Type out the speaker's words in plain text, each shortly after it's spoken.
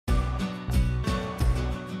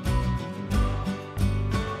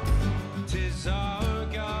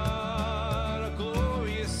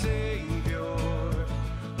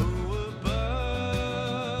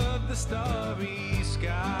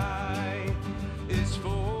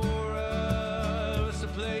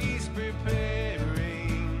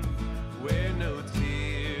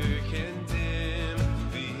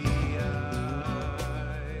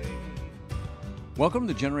Welcome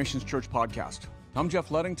to the Generations Church podcast. I'm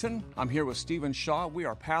Jeff Ludington. I'm here with Stephen Shaw. We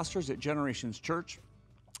are pastors at Generations Church.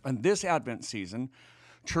 And this Advent season,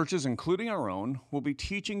 churches, including our own, will be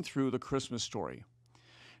teaching through the Christmas story.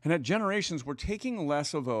 And at Generations, we're taking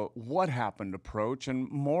less of a what happened approach and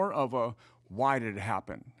more of a why did it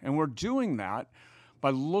happen? And we're doing that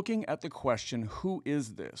by looking at the question, who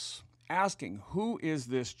is this? Asking, who is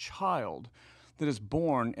this child that is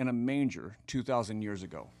born in a manger 2,000 years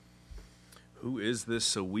ago? Who is this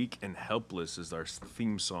so weak and helpless is our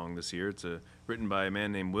theme song this year. It's written by a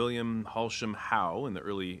man named William Halsham Howe in the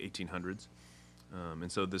early 1800s.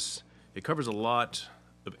 And so it covers a lot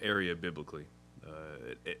of area biblically.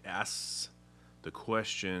 It asks the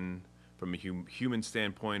question from a human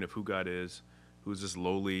standpoint of who God is, who's this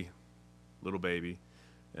lowly little baby,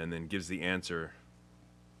 and then gives the answer,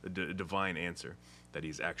 a divine answer, that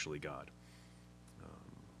he's actually God.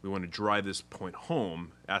 We want to drive this point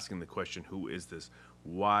home, asking the question, who is this?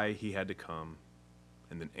 Why he had to come,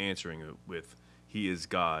 and then answering it with, he is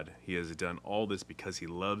God. He has done all this because he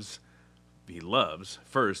loves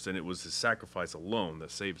first, and it was his sacrifice alone that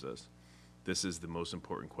saves us. This is the most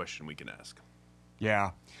important question we can ask. Yeah.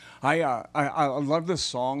 I love this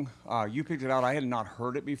song. You picked it out. I had not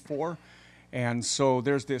heard it before. And so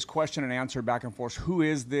there's this question and answer back and forth. Who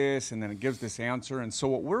is this? And then it gives this answer. And so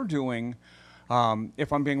what we're doing,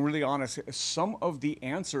 if I'm being really honest, some of the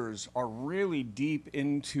answers are really deep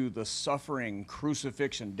into the suffering,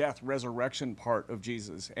 crucifixion, death, resurrection part of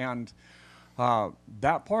Jesus. And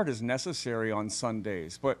that part is necessary on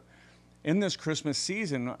Sundays. But in this Christmas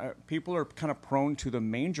season, people are kind of prone to the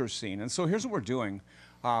manger scene. And so here's what we're doing.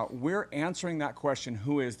 We're answering that question,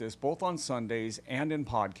 who is this, both on Sundays and in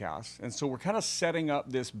podcasts. And so we're kind of setting up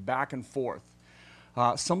this back and forth.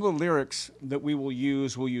 Some of the lyrics that we'll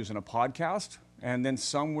use in a podcast, and then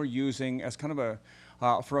some we're using as kind of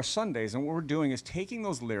for our Sundays. And what we're doing is taking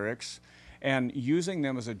those lyrics and using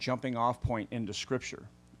them as a jumping off point into Scripture.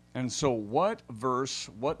 And so what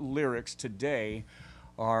lyrics today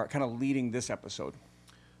are kind of leading this episode?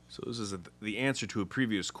 So this is the answer to a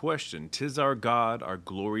previous question. 'Tis our God, our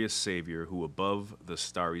glorious Savior, who above the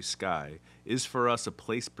starry sky is for us a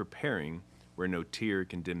place preparing where no tear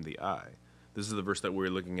can dim the eye. This is the verse that we're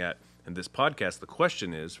looking at in this podcast. The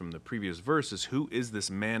question is, from the previous verse, is who is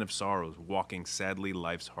this man of sorrows walking sadly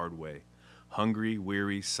life's hard way, hungry,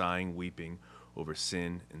 weary, sighing, weeping over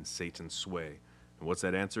sin and Satan's sway? And what's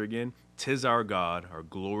that answer again? 'Tis our God, our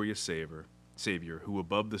glorious Savior, who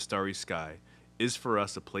above the starry sky is for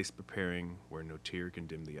us a place preparing where no tear can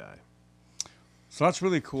dim the eye. So that's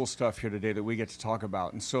really cool stuff here today that we get to talk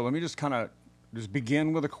about. And so let me just kind of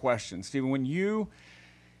begin with a question. Stephen, when you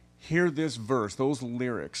hear this verse, those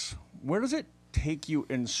lyrics, where does it take you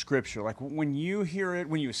in Scripture? Like when you hear it,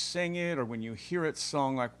 when you sing it, or when you hear it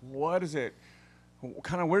sung, like where does it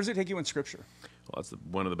take you in Scripture? Well, that's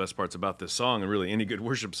one of the best parts about this song, and really any good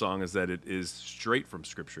worship song, is that it is straight from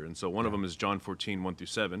Scripture. And so one of them is John 14,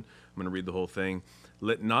 1-7. I'm going to read the whole thing.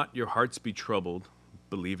 Let not your hearts be troubled.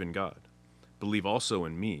 Believe in God. Believe also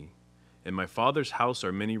in me. In my Father's house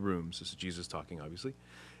are many rooms. This is Jesus talking, obviously.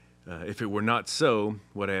 If it were not so,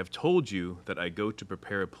 would I have told you that I go to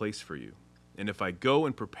prepare a place for you? And if I go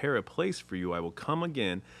and prepare a place for you, I will come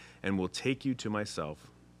again and will take you to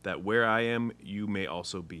myself, that where I am, you may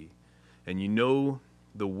also be. And you know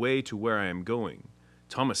the way to where I am going.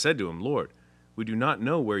 Thomas said to him, Lord, we do not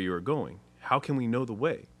know where you are going. How can we know the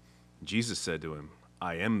way? Jesus said to him,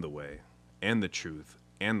 I am the way, and the truth,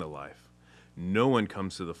 and the life. No one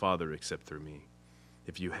comes to the Father except through me.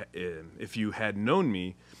 If you had known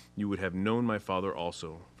me, you would have known my Father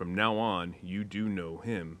also. From now on, you do know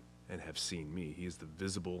him and have seen me. He is the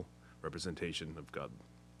visible representation of God.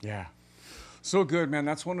 Yeah. So good, man.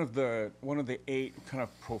 That's one of the 8 kind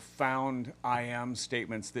of profound I am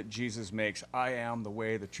statements that Jesus makes. I am the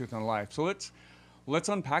way, the truth, and the life. So let's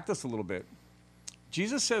unpack this a little bit.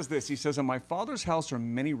 Jesus says this. He says, in my Father's house are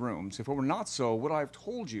many rooms. If it were not so, would I have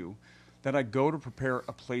told you that I go to prepare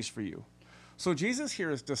a place for you? So Jesus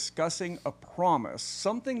here is discussing a promise,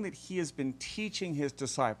 something that he has been teaching his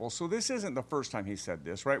disciples. So this isn't the first time he said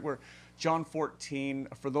this, right? Where John 14,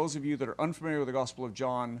 for those of you that are unfamiliar with the Gospel of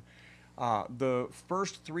John, the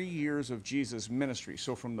first 3 years of Jesus' ministry,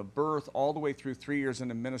 so from the birth all the way through 3 years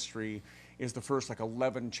into ministry, is the first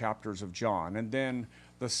 11 chapters of John. And then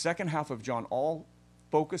the second half of John all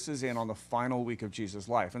focuses in on the final week of Jesus'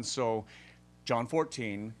 life. And so John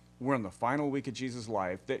 14, we're in the final week of Jesus'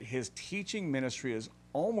 life, that his teaching ministry is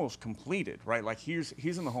almost completed, right? Like he's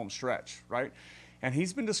in the home stretch, right? And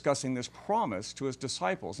he's been discussing this promise to his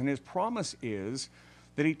disciples. And his promise is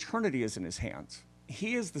that eternity is in his hands.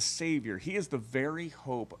 he is the Savior. He is the very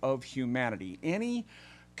hope of humanity. Any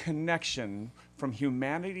connection from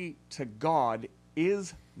humanity to God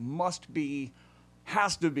must be,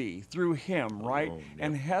 has to be through him, right? Yep.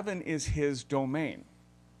 And heaven is his domain.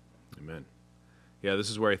 Amen. Yeah, this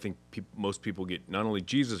is where I think most people get not only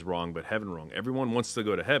Jesus wrong, but heaven wrong. Everyone wants to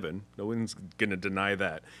go to heaven. No one's going to deny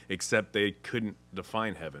that, except they couldn't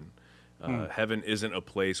define heaven. Heaven isn't a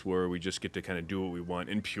place where we just get to kind of do what we want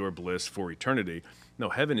in pure bliss for eternity. No,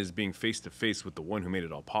 heaven is being face to face with the one who made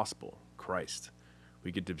it all possible, Christ.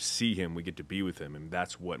 We get to see him, we get to be with him, and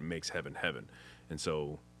that's what makes heaven heaven. And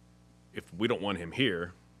so if we don't want him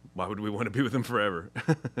here, why would we want to be with him forever?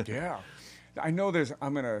 Yeah. I know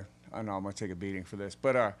I'm going to take a beating for this,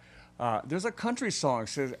 but there's a country song that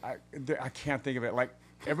says, I can't think of it, like,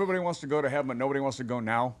 everybody wants to go to heaven, but nobody wants to go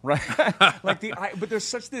now, right? But there's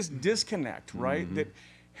such this disconnect, right? Mm-hmm. That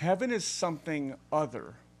heaven is something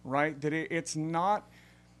other, right? That it's not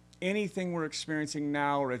anything we're experiencing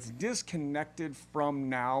now, or it's disconnected from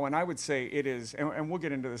now. And I would say it is, and we'll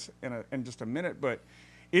get into this in just a minute, but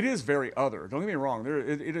it is very other. Don't get me wrong,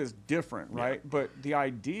 it is different, right? Yeah. But the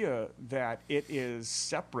idea that it is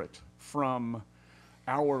separate from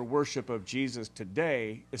our worship of Jesus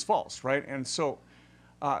today is false, right? And so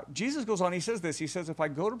Jesus goes on, he says this, he says, if I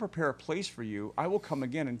go to prepare a place for you, I will come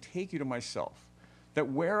again and take you to myself, that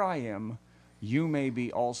where I am, you may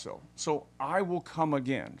be also. So I will come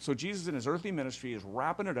again. So Jesus in his earthly ministry is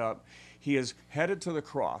wrapping it up. He is headed to the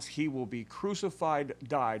cross. He will be crucified,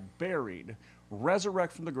 died, buried,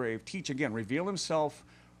 resurrect from the grave, teach again, reveal himself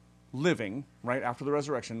living, right, after the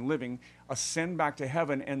resurrection, living, ascend back to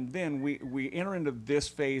heaven, and then we enter into this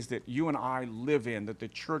phase that you and I live in, that the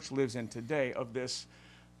church lives in today, of this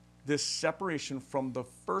separation from the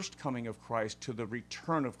first coming of Christ to the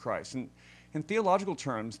return of Christ. And in theological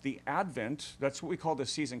terms, the Advent, that's what we call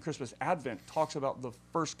this season, Christmas, Advent, talks about the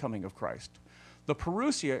first coming of Christ. The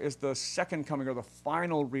Parousia is the second coming, or the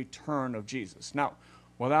final return of Jesus. Now,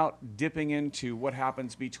 without dipping into what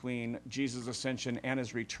happens between Jesus' ascension and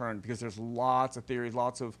his return, because there's lots of theories,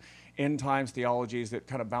 lots of end times theologies that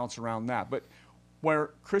kind of bounce around that. But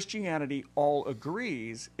where Christianity all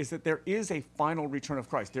agrees is that there is a final return of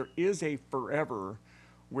Christ. There is a forever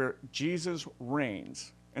where Jesus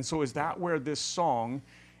reigns. And so is that where this song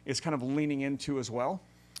is kind of leaning into as well?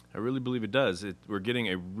 I really believe it does. We're getting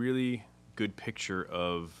a really good picture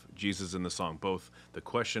of Jesus in the song, both the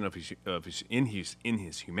question of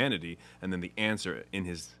his humanity, and then the answer in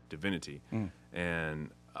his divinity. And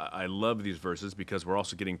I love these verses because we're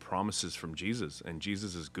also getting promises from Jesus, and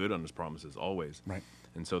Jesus is good on his promises always. Right.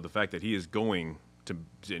 And so the fact that he is going to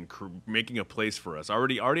making a place for us,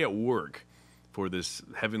 already at work for this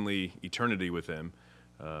heavenly eternity with him,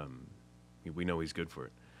 we know he's good for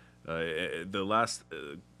it. The last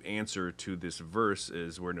answer to this verse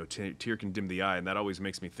is where no tear can dim the eye, and that always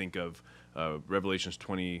makes me think of Revelations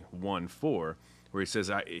 21:4, where he says,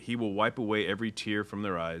 he will wipe away every tear from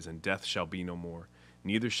their eyes, and death shall be no more.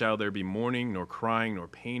 Neither shall there be mourning, nor crying, nor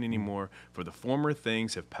pain anymore, for the former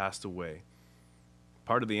things have passed away.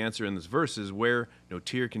 Part of the answer in this verse is where no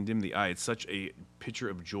tear can dim the eye. It's such a picture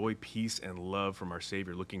of joy, peace, and love from our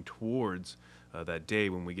Savior, looking towards that day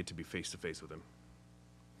when we get to be face to face with him.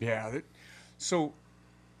 Yeah. So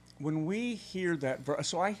when we hear that verse,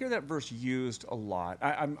 so I hear that verse used a lot,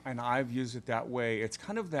 and I've used it that way. It's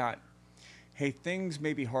kind of that, hey, things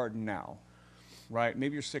may be hard now, right?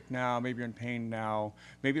 Maybe you're sick now, maybe you're in pain now,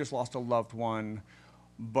 maybe you just lost a loved one,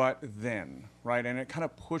 but then, right? And it kind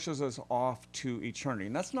of pushes us off to eternity.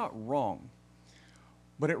 And that's not wrong,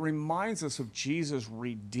 but it reminds us of Jesus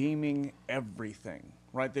redeeming everything,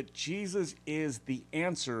 right? That Jesus is the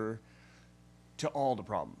answer to all the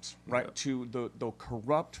problems, right? Yeah. To the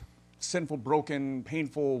corrupt, sinful, broken,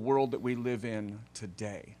 painful world that we live in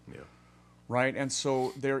today. Yeah. Right? And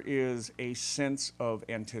so there is a sense of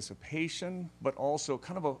anticipation, but also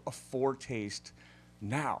kind of a foretaste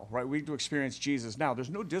now, right? We get to experience Jesus now. There's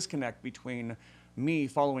no disconnect between me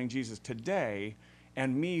following Jesus today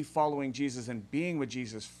and me following Jesus and being with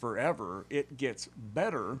Jesus forever. It gets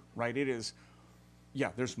better, right? It is,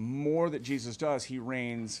 there's more that Jesus does. He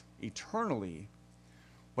reigns eternally,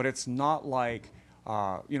 but it's not like,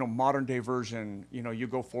 modern day version, you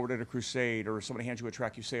go forward at a crusade or somebody hands you a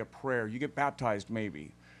tract, you say a prayer, you get baptized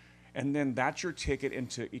maybe. And then that's your ticket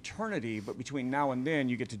into eternity, but between now and then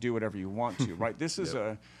you get to do whatever you want to, right? This is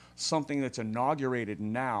something that's inaugurated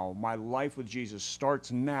now. My life with Jesus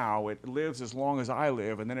starts now. It lives as long as I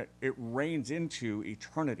live, and then it reigns into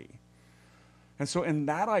eternity. And so in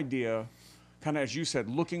that idea, kind of as you said,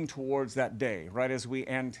 looking towards that day, right? As we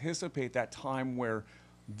anticipate that time where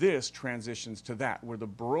this transitions to that, where the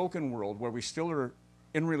broken world, where we still are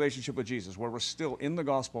in relationship with Jesus, where we're still in the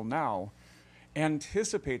gospel now,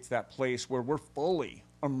 anticipates that place where we're fully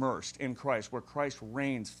immersed in Christ, where Christ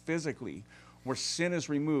reigns physically, where sin is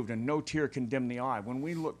removed and no tear can dim the eye. When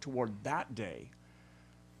we look toward that day,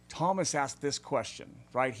 Thomas asked this question,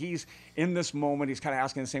 right? He's in this moment, he's kind of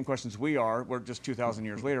asking the same questions we are. We're just 2,000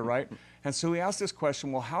 years later, right? And so he asked this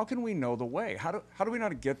question, well, how can we know the way? How do we know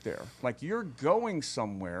to get there? Like, you're going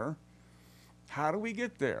somewhere. How do we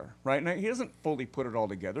get there, right? Now, he doesn't fully put it all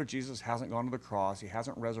together. Jesus hasn't gone to the cross. He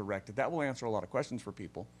hasn't resurrected. That will answer a lot of questions for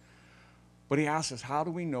people. But he asks us, how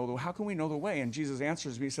can we know the way? And Jesus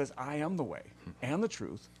answers me, he says, I am the way and the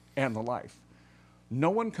truth and the life. No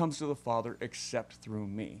one comes to the Father except through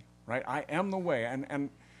me, right? I am the way. And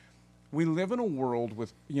we live in a world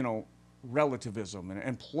with, relativism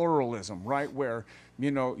and pluralism, right? Where,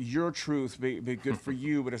 your truth may be good for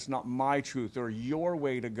you, but it's not my truth, or your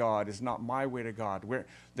way to God is not my way to God. Where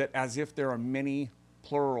that as if there are many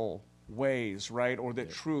plural ways, right? Or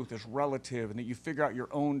that truth is relative and that you figure out your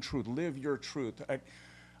own truth, live your truth.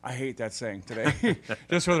 I hate that saying today.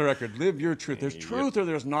 Just for the record, live your truth. There's truth or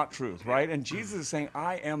there's not truth, right? And Jesus is saying,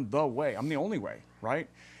 I am the way. I'm the only way, right?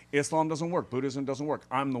 Islam doesn't work. Buddhism doesn't work.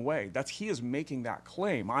 I'm the way. He is making that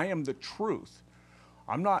claim. I am the truth.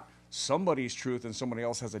 I'm not somebody's truth and somebody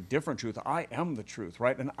else has a different truth. I am the truth,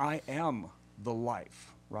 right? And I am the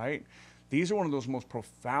life, right? These are one of those most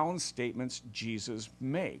profound statements Jesus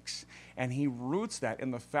makes. And he roots that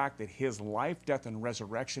in the fact that his life, death, and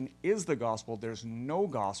resurrection is the gospel. There's no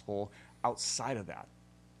gospel outside of that.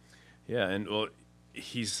 Yeah, and well,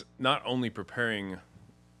 he's not only preparing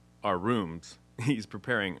our rooms, he's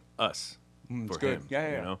preparing us for him.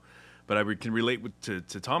 Yeah. But I can relate to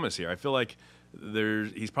Thomas here. I feel like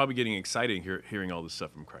he's probably getting excited hearing all this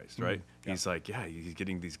stuff from Christ, right? He's like, he's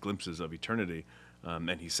getting these glimpses of eternity.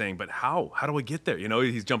 And he's saying, but how? How do I get there?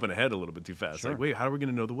 He's jumping ahead a little bit too fast. Sure. Like, wait, how are we going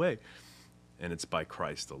to know the way? And it's by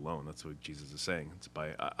Christ alone. That's what Jesus is saying. It's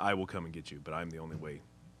by, I will come and get you, but I'm the only way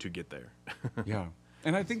to get there. Yeah.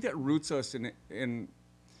 And I think that roots us in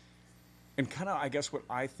kind of, I guess, what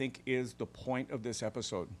I think is the point of this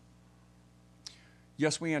episode.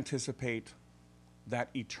 Yes, we anticipate that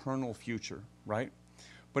eternal future, right?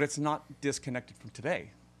 But it's not disconnected from today.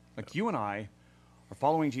 Like, you and I are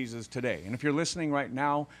following Jesus today. And if you're listening right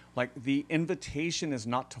now, like, the invitation is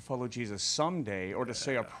not to follow Jesus someday or to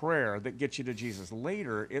say a prayer that gets you to Jesus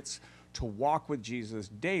later. It's to walk with Jesus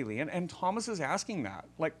daily. And Thomas is asking that.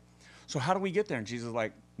 Like, so how do we get there? And Jesus is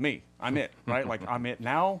like, me, I'm it, right? Like, I'm it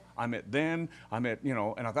now, I'm it then, I'm it, in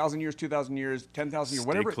 1,000 years, 2,000 years, 10,000 years,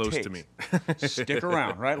 whatever it takes. Stay close to me. Stick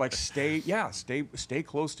around, right? Like, stay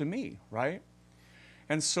close to me, right?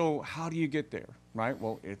 And so how do you get there, right?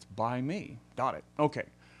 Well, it's by me. Got it. Okay.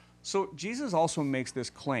 So Jesus also makes this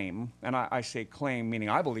claim, and I say claim, meaning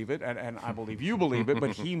I believe it, and I believe you believe it,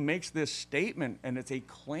 but he makes this statement, and it's a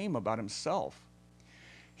claim about himself.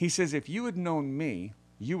 He says, if you had known me,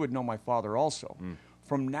 you would know my Father also.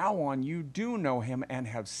 From now on, you do know him and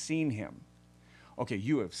have seen him. Okay,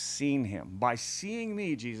 you have seen him. By seeing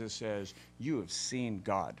me, Jesus says, you have seen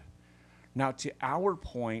God. Now, to our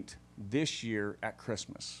point this year at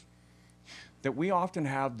Christmas, that we often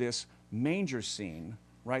have this manger scene,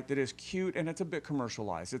 right, that is cute and it's a bit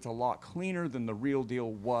commercialized. It's a lot cleaner than the real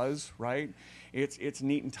deal was, right? It's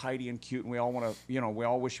neat and tidy and cute, and we all want to, we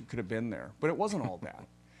all wish we could have been there. But it wasn't all that.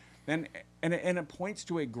 And it points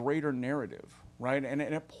to a greater narrative, right? And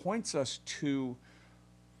it points us to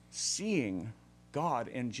seeing God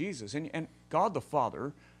in Jesus. And God the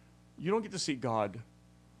Father, you don't get to see God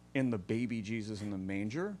in the baby Jesus in the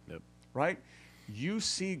manger, right? You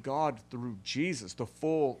see God through Jesus, the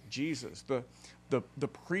full Jesus, the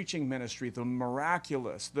preaching ministry, the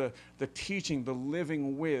miraculous, the teaching, the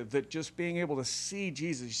living with, that just being able to see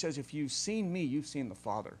Jesus. He says, if you've seen me, you've seen the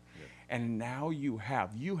Father. And now you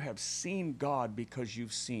have seen God because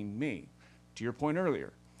you've seen me. To your point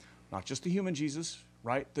earlier, not just the human Jesus,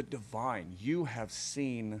 right? The divine. You have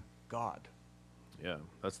seen God. Yeah,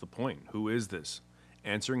 that's the point. Who is this?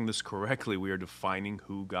 Answering this correctly, we are defining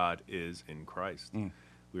who God is in Christ.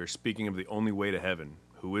 We are speaking of the only way to heaven.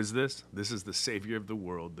 Who is this? This is the Savior of the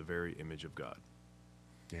world, the very image of God.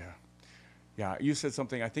 Yeah, you said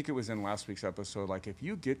something, I think it was in last week's episode, like, if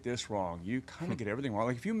you get this wrong, you kind of get everything wrong.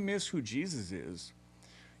 Like, if you miss who Jesus is,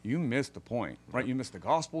 you miss the point, right? You miss the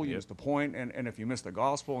gospel, you miss the point, and if you miss the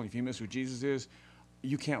gospel, and if you miss who Jesus is,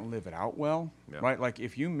 you can't live it out well, right? Like,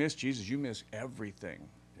 if you miss Jesus, you miss everything,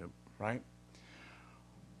 right?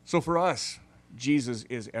 So for us, Jesus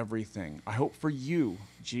is everything. I hope for you,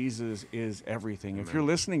 Jesus is everything. If you're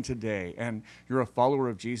listening today and you're a follower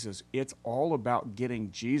of Jesus, it's all about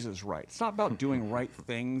getting Jesus right. It's not about doing right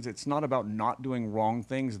things. It's not about not doing wrong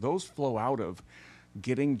things. Those flow out of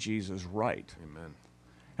getting Jesus right. Amen.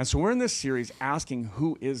 And so we're in this series asking,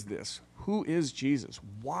 who is this? Who is Jesus?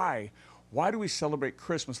 Why? Why do we celebrate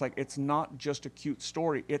Christmas? Like, it's not just a cute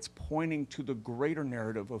story. It's pointing to the greater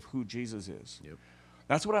narrative of who Jesus is. Yep.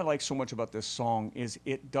 That's what I like so much about this song is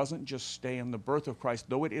it doesn't just stay in the birth of Christ,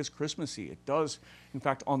 though it is Christmassy. It does, in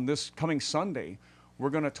fact, on this coming Sunday, we're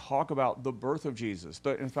going to talk about the birth of Jesus.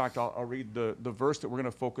 In fact, I'll read the verse that we're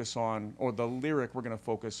going to focus on, or the lyric we're going to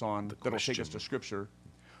focus on that'll take us to Scripture.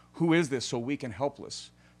 Who is this so weak and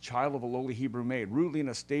helpless? Child of a lowly Hebrew maid, rudely in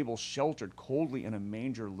a stable sheltered, coldly in a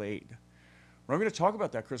manger laid. We're going to talk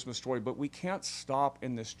about that Christmas story, but we can't stop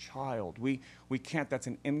in this child. We can't. That's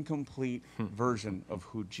an incomplete version of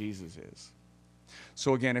who Jesus is.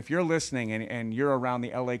 So again, if you're listening and you're around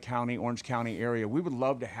the LA County, Orange County area, we would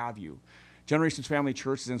love to have you. Generations Family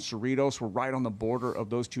Church is in Cerritos. We're right on the border of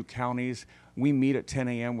those two counties. We meet at 10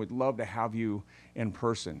 a.m. We'd love to have you in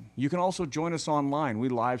person. You can also join us online. We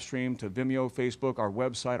live stream to Vimeo, Facebook, our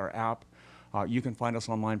website, our app. You can find us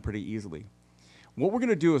online pretty easily. What we're going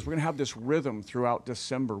to do is we're going to have this rhythm throughout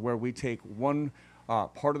December where we take one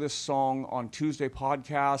part of this song on Tuesday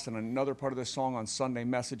podcast and another part of this song on Sunday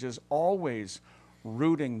messages, always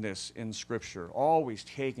rooting this in Scripture, always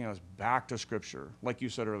taking us back to Scripture, like you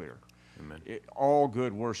said earlier. Amen. All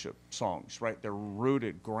good worship songs, right? They're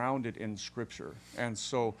rooted, grounded in Scripture. And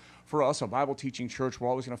so for us, a Bible teaching church, we're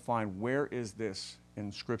always going to find where is this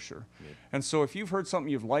in Scripture. Yep. And so if you've heard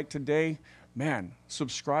something you've liked today, man,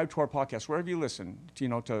 subscribe to our podcast, wherever you listen, to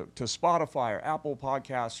Spotify or Apple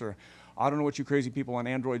Podcasts, or I don't know what you crazy people on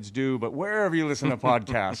Androids do, but wherever you listen to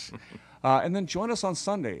podcasts. And then join us on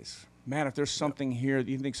Sundays. Man, if there's something here that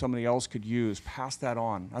you think somebody else could use, pass that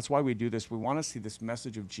on. That's why we do this. We want to see this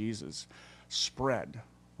message of Jesus spread,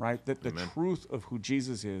 right? That the truth of who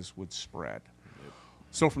Jesus is would spread. Yep.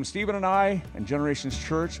 So from Stephen and I and Generations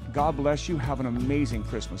Church, God bless you. Have an amazing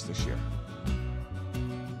Christmas this year.